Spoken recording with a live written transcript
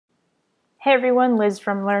Hey everyone, Liz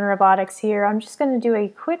from Learn Robotics here. I'm just going to do a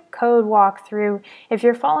quick code walkthrough. If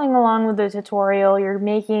you're following along with the tutorial, you're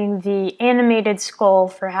making the animated skull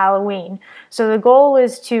for Halloween. So the goal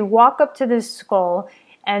is to walk up to this skull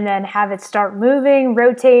and then have it start moving,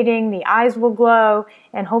 rotating, the eyes will glow,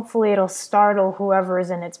 and hopefully it'll startle whoever is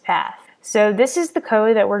in its path. So this is the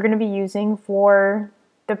code that we're going to be using for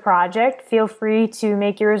the project. Feel free to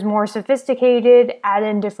make yours more sophisticated, add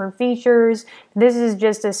in different features. This is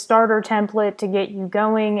just a starter template to get you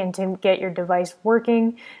going and to get your device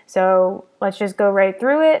working. So let's just go right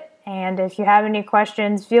through it. And if you have any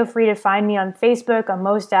questions, feel free to find me on Facebook. I'm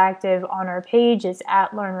most active on our page. It's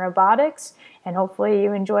at Learn Robotics. And hopefully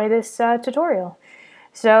you enjoy this tutorial.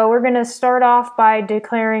 So we're going to start off by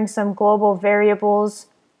declaring some global variables.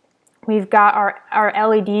 We've got our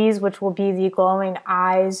LEDs, which will be the glowing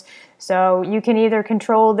eyes. So you can either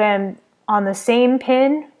control them on the same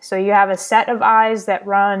pin, so you have a set of eyes that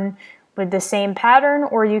run with the same pattern,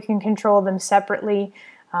 or you can control them separately.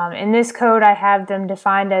 In this code, I have them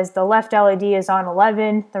defined as the left LED is on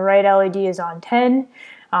 11, the right LED is on 10.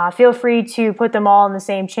 Feel free to put them all in the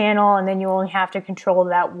same channel, and then you only have to control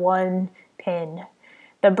that one pin.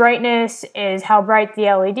 The brightness is how bright the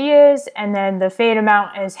LED is, and then the fade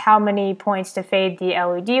amount is how many points to fade the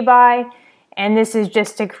LED by, and this is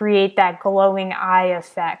just to create that glowing eye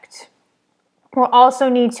effect. We'll also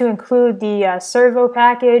need to include the servo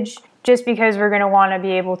package, just because we're going to want to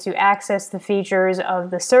be able to access the features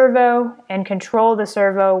of the servo and control the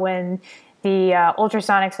servo when the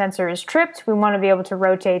ultrasonic sensor is tripped. We want to be able to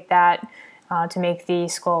rotate that to make the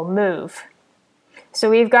skull move. So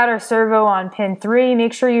we've got our servo on pin 3.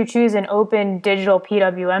 Make sure you choose an open digital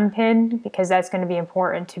PWM pin because that's going to be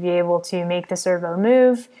important to be able to make the servo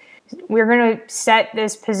move. We're going to set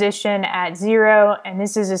this position at 0, and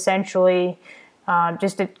this is essentially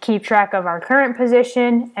just to keep track of our current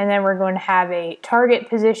position, and then we're going to have a target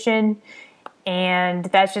position, and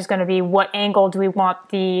that's just going to be what angle do we want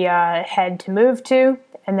the head to move to,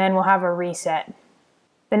 and then we'll have a reset.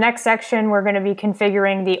 The next section, we're going to be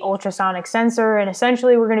configuring the ultrasonic sensor, and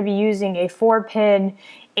essentially we're going to be using a 4-pin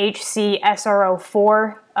HC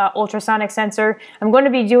SRO4 ultrasonic sensor. I'm going to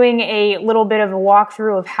be doing a little bit of a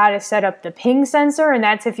walkthrough of how to set up the ping sensor, and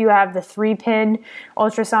that's if you have the 3-pin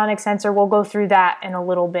ultrasonic sensor. We'll go through that in a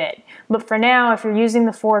little bit. But for now, if you're using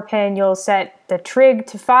the 4-pin, you'll set the trig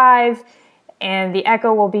to 5, and the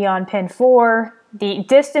echo will be on pin 4. The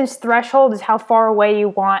distance threshold is how far away you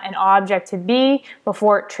want an object to be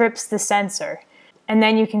before it trips the sensor. And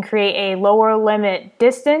then you can create a lower limit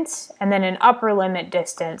distance and then an upper limit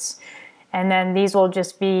distance. And then these will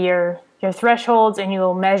just be your thresholds, and you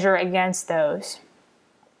will measure against those.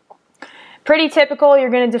 Pretty typical. You're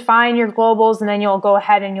going to define your globals, and then you'll go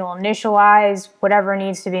ahead and you'll initialize whatever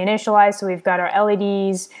needs to be initialized. So we've got our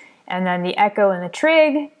LEDs and then the echo and the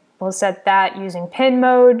trig. We'll set that using pin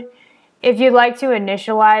mode. If you'd like to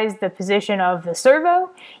initialize the position of the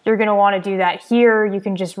servo, you're going to want to do that here. You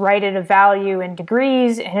can just write it a value in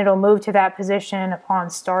degrees, and it'll move to that position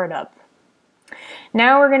upon startup.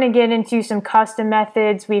 Now we're going to get into some custom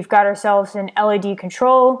methods. We've got ourselves an LED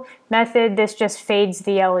control method. This just fades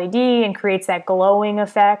the LED and creates that glowing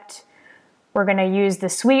effect. We're going to use the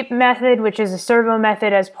sweep method, which is a servo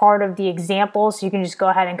method, as part of the example, so you can just go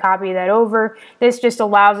ahead and copy that over. This just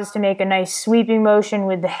allows us to make a nice sweeping motion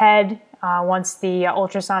with the head once the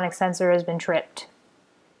ultrasonic sensor has been tripped.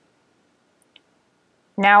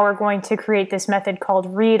 Now we're going to create this method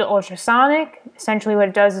called read ultrasonic. Essentially what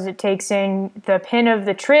it does is it takes in the pin of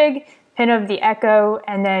the trig, pin of the echo,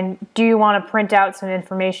 and then do you want to print out some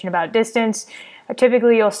information about distance.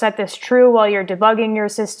 Typically you'll set this true while you're debugging your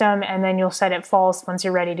system, and then you'll set it false once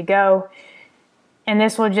you're ready to go. And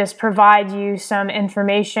this will just provide you some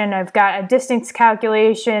information. I've got a distance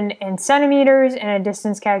calculation in centimeters and a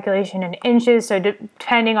distance calculation in inches. So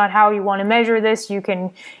depending on how you want to measure this, you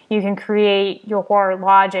can create your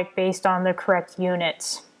logic based on the correct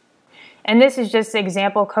units. And this is just the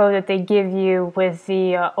example code that they give you with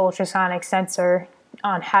the ultrasonic sensor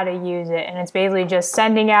on how to use it. And it's basically just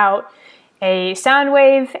sending out a sound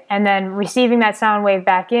wave and then receiving that sound wave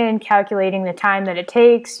back in, calculating the time that it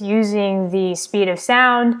takes, using the speed of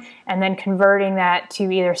sound, and then converting that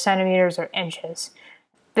to either centimeters or inches.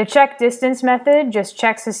 The check distance method just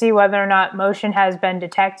checks to see whether or not motion has been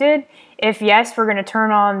detected. If yes, we're going to turn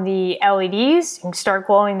on the LEDs and start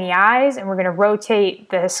glowing the eyes, and we're going to rotate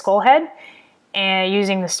the skull head and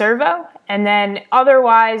using the servo. And then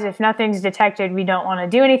otherwise, if nothing's detected, we don't want to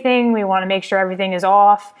do anything. We want to make sure everything is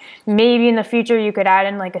off. Maybe in the future you could add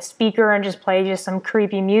in like a speaker and just play some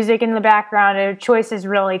creepy music in the background. The choice is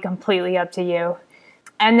really completely up to you.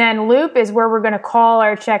 And then loop is where we're going to call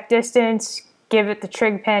our check distance, give it the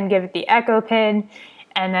trig pin, give it the echo pin,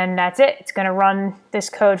 and then that's it. It's going to run this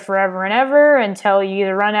code forever and ever until you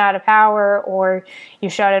either run out of power or you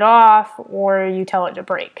shut it off or you tell it to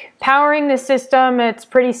break. Powering the system, it's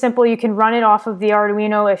pretty simple. You can run it off of the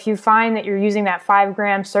Arduino. If you find that you're using that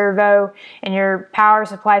 5-gram servo and your power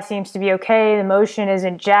supply seems to be okay, the motion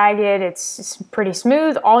isn't jagged, it's pretty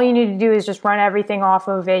smooth, all you need to do is just run everything off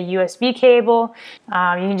of a USB cable. You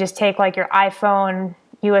can just take like your iPhone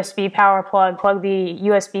USB power plug the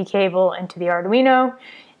USB cable into the Arduino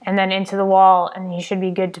and then into the wall, and you should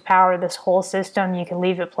be good to power this whole system. You can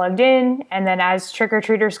leave it plugged in, and then as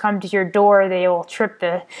trick-or-treaters come to your door, they will trip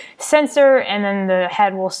the sensor and then the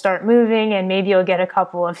head will start moving and maybe you'll get a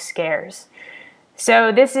couple of scares.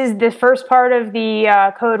 So this is the first part of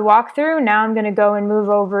the code walkthrough. Now I'm going to go and move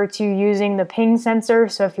over to using the ping sensor.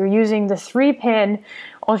 So if you're using the 3-pin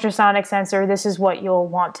ultrasonic sensor, this is what you'll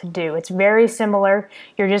want to do. It's very similar.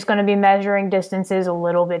 You're just going to be measuring distances a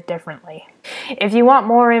little bit differently. If you want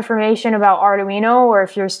more information about Arduino, or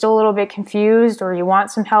if you're still a little bit confused, or you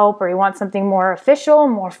want some help, or you want something more official,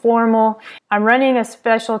 more formal, I'm running a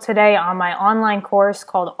special today on my online course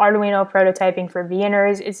called Arduino Prototyping for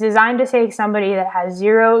Beginners. It's designed to take somebody that has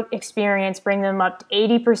zero experience, bring them up to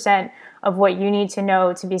 80% of what you need to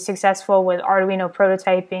know to be successful with Arduino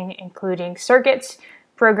prototyping, including circuits,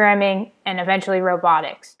 programming, and eventually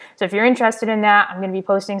robotics. So if you're interested in that, I'm going to be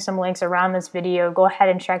posting some links around this video. Go ahead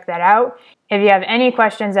and check that out. If you have any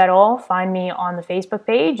questions at all, find me on the Facebook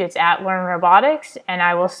page. It's at Learn Robotics, and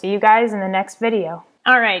I will see you guys in the next video.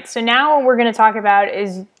 Alright, so now what we're going to talk about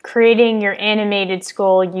is creating your animated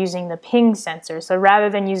skull using the ping sensor. So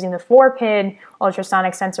rather than using the 4-pin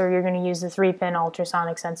ultrasonic sensor, you're going to use the 3-pin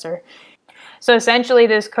ultrasonic sensor. So essentially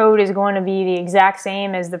this code is going to be the exact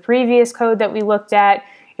same as the previous code that we looked at.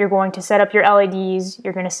 You're going to set up your LEDs,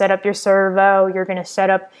 you're going to set up your servo, you're going to set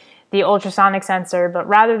up the ultrasonic sensor, but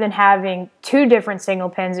rather than having 2 different signal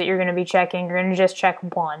pins that you're going to be checking, you're going to just check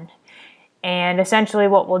 1. And essentially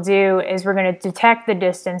what we'll do is we're going to detect the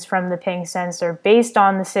distance from the ping sensor based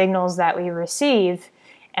on the signals that we receive,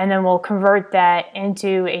 and then we'll convert that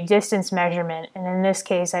into a distance measurement. And in this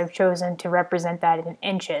case, I've chosen to represent that in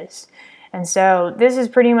inches. And so this is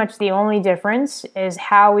pretty much the only difference, is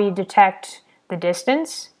how we detect the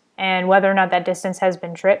distance and whether or not that distance has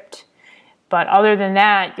been tripped. But other than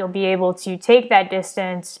that, you'll be able to take that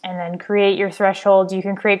distance and then create your thresholds. You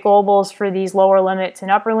can create globals for these lower limits and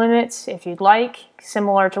upper limits if you'd like,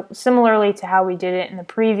 similarly to how we did it in the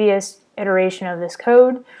previous iteration of this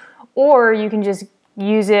code. Or you can just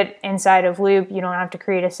use it inside of loop. You don't have to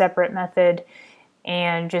create a separate method,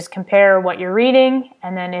 and just compare what you're reading,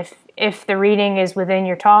 and then if the reading is within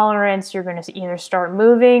your tolerance, you're going to either start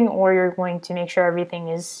moving or you're going to make sure everything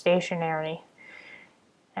is stationary.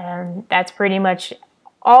 And that's pretty much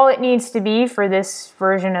all it needs to be for this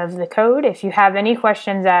version of the code. If you have any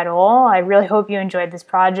questions at all, I really hope you enjoyed this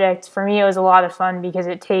project. For me, it was a lot of fun because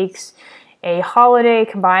it takes a holiday,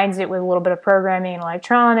 combines it with a little bit of programming and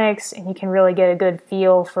electronics, and you can really get a good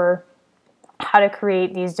feel for how to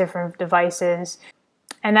create these different devices.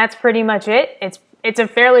 And that's pretty much it. It's a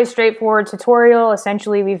fairly straightforward tutorial.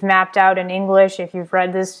 Essentially, we've mapped out in English, if you've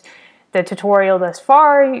read the tutorial thus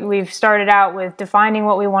far, we've started out with defining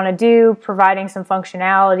what we want to do, providing some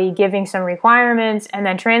functionality, giving some requirements, and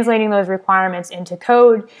then translating those requirements into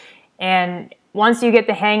code. And once you get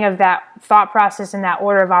the hang of that thought process and that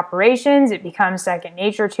order of operations, it becomes second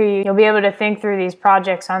nature to you. You'll be able to think through these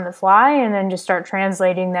projects on the fly and then just start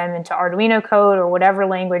translating them into Arduino code or whatever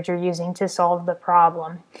language you're using to solve the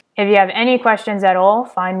problem. If you have any questions at all,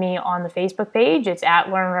 find me on the Facebook page. It's at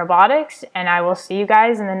Learn Robotics, and I will see you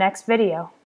guys in the next video.